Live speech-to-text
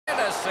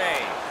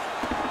save.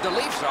 The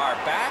Leafs are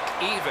back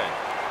even.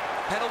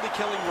 Penalty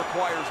killing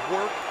requires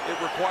work, it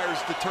requires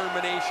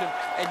determination,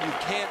 and you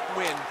can't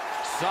win.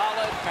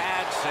 Solid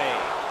pad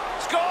save.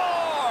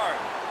 Score!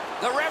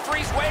 The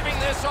referee's waving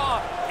this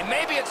off. And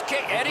maybe it's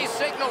kick. Eddie's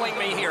signaling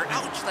me here.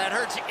 Ouch, that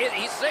hurts.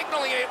 He's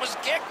signaling it was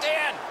kicked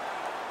in.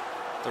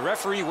 The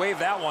referee waved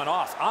that one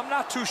off. I'm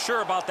not too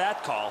sure about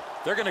that call.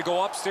 They're going to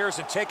go upstairs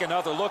and take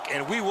another look,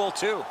 and we will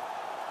too.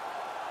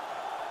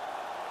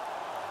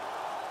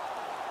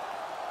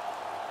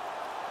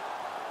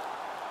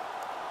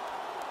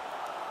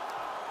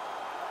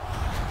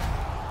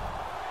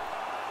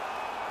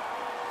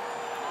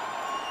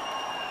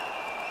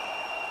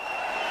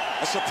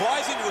 A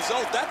surprising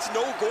result. That's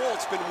no goal.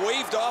 It's been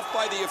waved off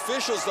by the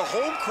officials. The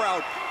home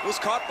crowd was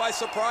caught by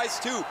surprise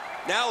too.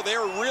 Now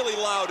they're really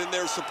loud in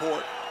their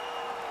support.